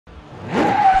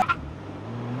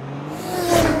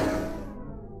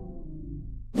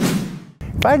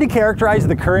If I had to characterize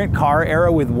the current car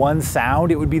era with one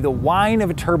sound, it would be the whine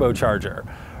of a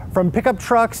turbocharger. From pickup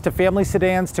trucks to family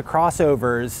sedans to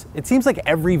crossovers, it seems like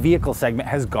every vehicle segment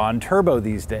has gone turbo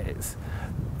these days.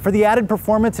 For the added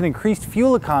performance and increased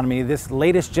fuel economy this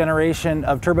latest generation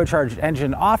of turbocharged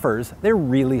engine offers, they're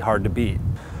really hard to beat.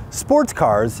 Sports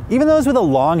cars, even those with a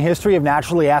long history of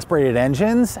naturally aspirated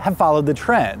engines, have followed the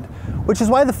trend, which is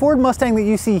why the Ford Mustang that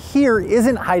you see here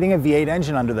isn't hiding a V8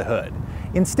 engine under the hood.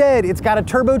 Instead, it's got a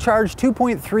turbocharged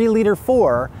 2.3-liter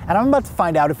 4, and I'm about to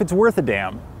find out if it's worth a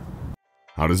damn.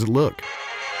 How does it look?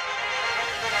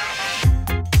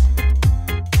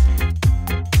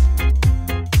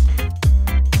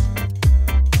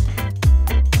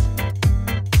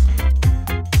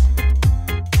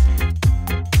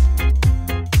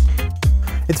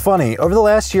 It's funny, over the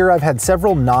last year I've had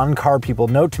several non-car people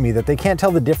note to me that they can't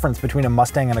tell the difference between a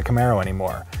Mustang and a Camaro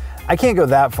anymore. I can't go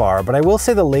that far, but I will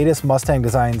say the latest Mustang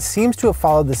design seems to have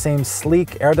followed the same sleek,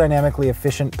 aerodynamically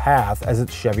efficient path as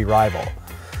its Chevy rival.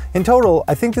 In total,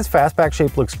 I think this fastback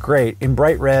shape looks great in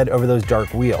bright red over those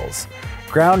dark wheels.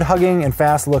 Ground-hugging and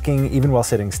fast-looking even while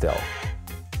sitting still.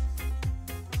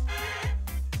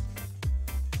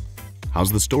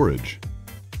 How's the storage?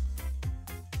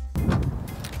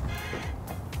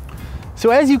 So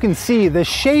as you can see, the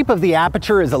shape of the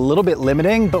aperture is a little bit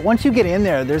limiting, but once you get in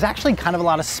there, there's actually kind of a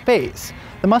lot of space.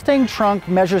 The Mustang trunk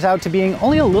measures out to being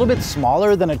only a little bit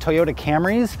smaller than a Toyota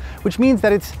Camry's, which means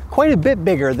that it's quite a bit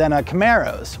bigger than a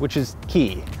Camaro's, which is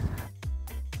key.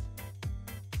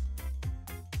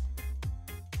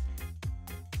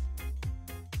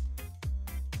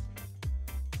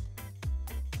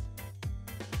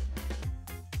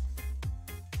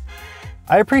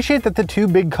 I appreciate that the two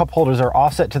big cup holders are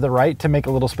offset to the right to make a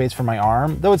little space for my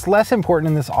arm, though it's less important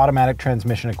in this automatic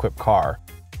transmission-equipped car.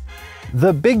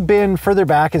 The big bin further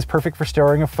back is perfect for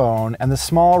storing a phone, and the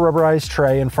small rubberized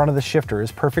tray in front of the shifter is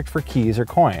perfect for keys or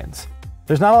coins.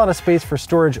 There's not a lot of space for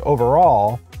storage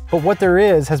overall, but what there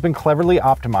is has been cleverly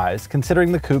optimized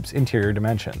considering the coupe's interior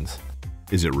dimensions.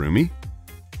 Is it roomy?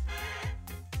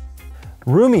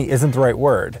 Roomy isn't the right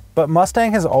word, but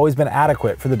Mustang has always been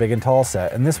adequate for the big and tall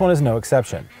set, and this one is no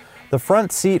exception. The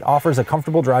front seat offers a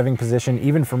comfortable driving position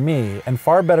even for me, and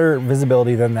far better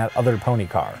visibility than that other pony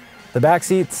car. The back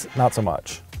seats, not so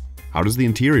much. How does the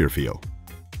interior feel?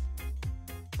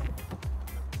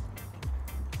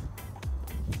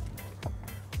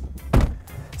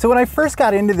 So when I first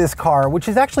got into this car, which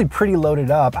is actually pretty loaded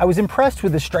up, I was impressed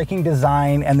with the striking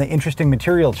design and the interesting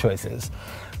material choices.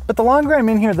 But the longer I'm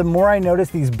in here, the more I notice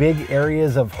these big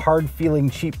areas of hard-feeling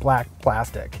cheap black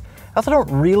plastic. I also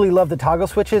don't really love the toggle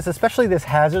switches, especially this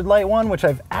hazard light one, which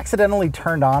I've accidentally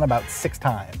turned on about 6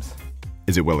 times.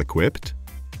 Is it well equipped?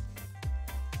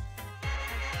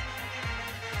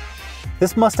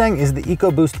 This Mustang is the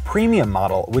Ecoboost Premium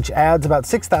model, which adds about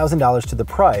 $6,000 to the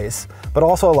price, but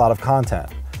also a lot of content.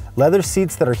 Leather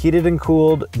seats that are heated and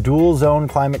cooled, dual zone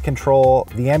climate control,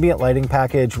 the ambient lighting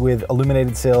package with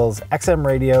illuminated sills, XM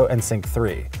radio, and Sync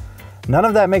 3. None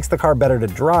of that makes the car better to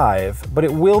drive, but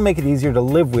it will make it easier to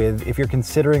live with if you're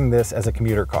considering this as a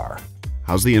commuter car.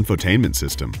 How's the infotainment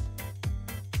system?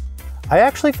 I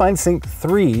actually find Sync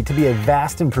 3 to be a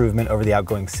vast improvement over the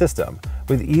outgoing system,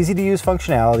 with easy-to-use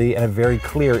functionality and a very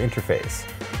clear interface.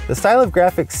 The style of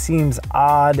graphics seems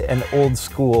odd and old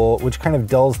school, which kind of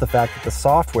dulls the fact that the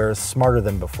software is smarter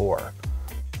than before.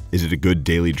 Is it a good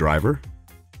daily driver?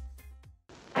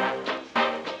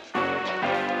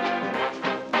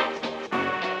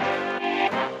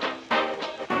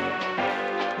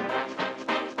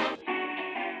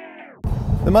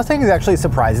 The Mustang is actually a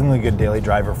surprisingly good daily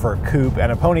driver for a coupe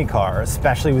and a pony car,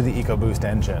 especially with the EcoBoost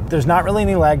engine. There's not really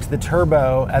any lag to the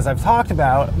turbo, as I've talked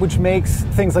about, which makes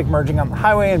things like merging on the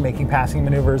highway and making passing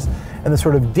maneuvers and the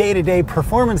sort of day-to-day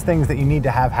performance things that you need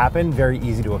to have happen very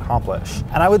easy to accomplish.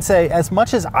 And I would say, as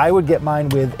much as I would get mine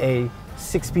with a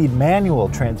 6-speed manual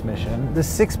transmission, the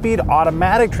 6-speed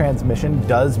automatic transmission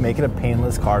does make it a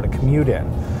painless car to commute in.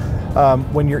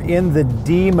 When you're in the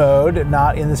D mode,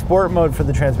 not in the sport mode for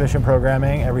the transmission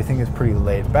programming, everything is pretty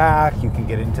laid back. You can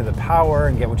get into the power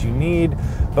and get what you need,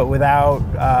 but without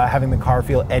having the car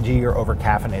feel edgy or over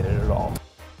caffeinated at all.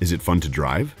 Is it fun to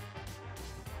drive?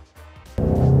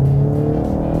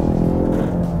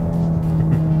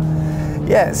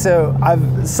 Yeah, so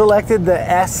I've selected the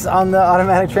S on the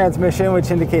automatic transmission,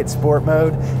 which indicates sport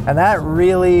mode, and that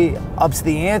really ups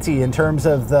the ante in terms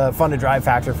of the fun to drive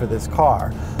factor for this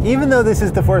car. Even though this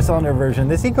is the 4-cylinder version,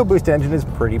 this EcoBoost engine is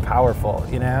pretty powerful,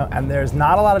 you know, and there's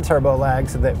not a lot of turbo lag,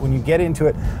 so that when you get into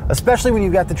it, especially when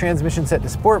you've got the transmission set to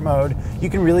sport mode, you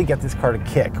can really get this car to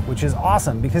kick, which is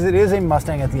awesome because it is a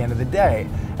Mustang at the end of the day.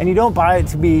 And you don't buy it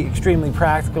to be extremely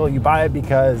practical, you buy it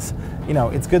because, you know,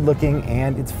 it's good looking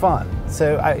and it's fun.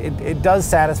 So it does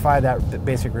satisfy that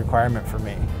basic requirement for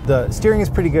me. The steering is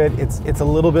pretty good. It's a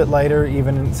little bit lighter,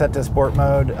 even set to sport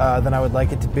mode, than I would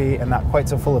like it to be, and not quite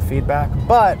so full of feedback.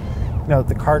 But you know,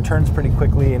 the car turns pretty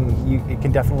quickly, and it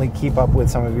can definitely keep up with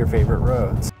some of your favorite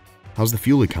roads. How's the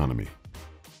fuel economy?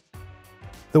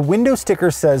 The window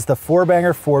sticker says the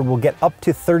 4-banger Ford will get up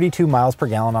to 32 miles per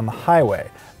gallon on the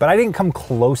highway, but I didn't come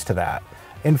close to that.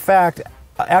 In fact,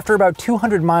 after about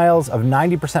 200 miles of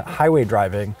 90% highway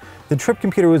driving, the trip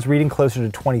computer was reading closer to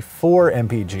 24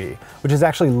 mpg, which is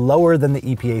actually lower than the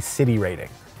EPA city rating.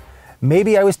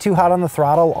 Maybe I was too hot on the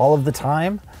throttle all of the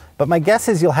time, but my guess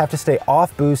is you'll have to stay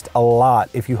off boost a lot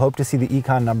if you hope to see the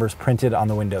econ numbers printed on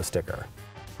the window sticker.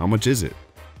 How much is it?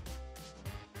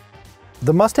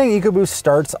 The Mustang Ecoboost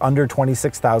starts under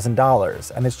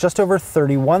 $26,000, and it's just over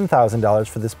 $31,000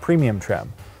 for this premium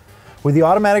trim. With the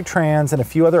automatic trans and a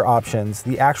few other options,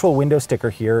 the actual window sticker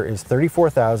here is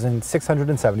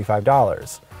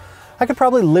 $34,675. I could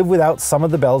probably live without some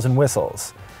of the bells and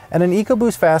whistles. And an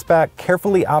Ecoboost Fastback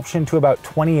carefully optioned to about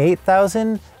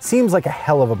 $28,000 seems like a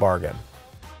hell of a bargain.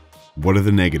 What are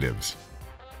the negatives?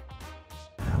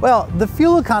 Well, the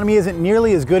fuel economy isn't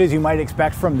nearly as good as you might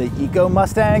expect from the Eco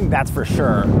Mustang, that's for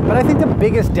sure. But I think the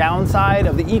biggest downside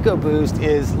of the EcoBoost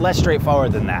is less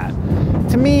straightforward than that.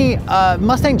 To me,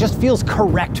 Mustang just feels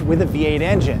correct with a V8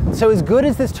 engine. So as good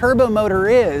as this turbo motor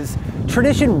is,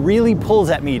 tradition really pulls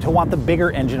at me to want the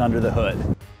bigger engine under the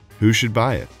hood. Who should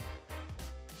buy it?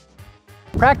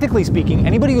 Practically speaking,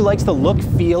 anybody who likes the look,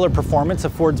 feel, or performance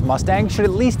of Ford's Mustang should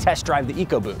at least test drive the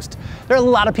EcoBoost. There are a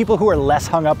lot of people who are less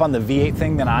hung up on the V8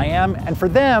 thing than I am, and for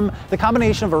them, the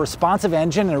combination of a responsive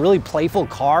engine and a really playful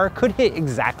car could hit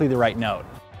exactly the right note.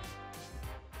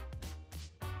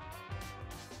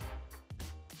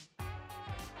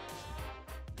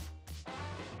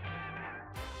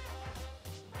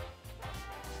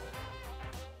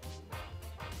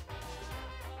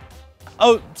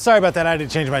 Oh, sorry about that, I had to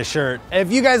change my shirt.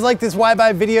 If you guys like this Why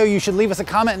Buy video, you should leave us a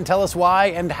comment and tell us why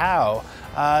and how.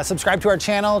 Subscribe to our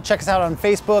channel, check us out on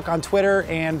Facebook, on Twitter,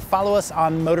 and follow us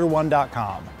on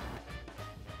motor1.com.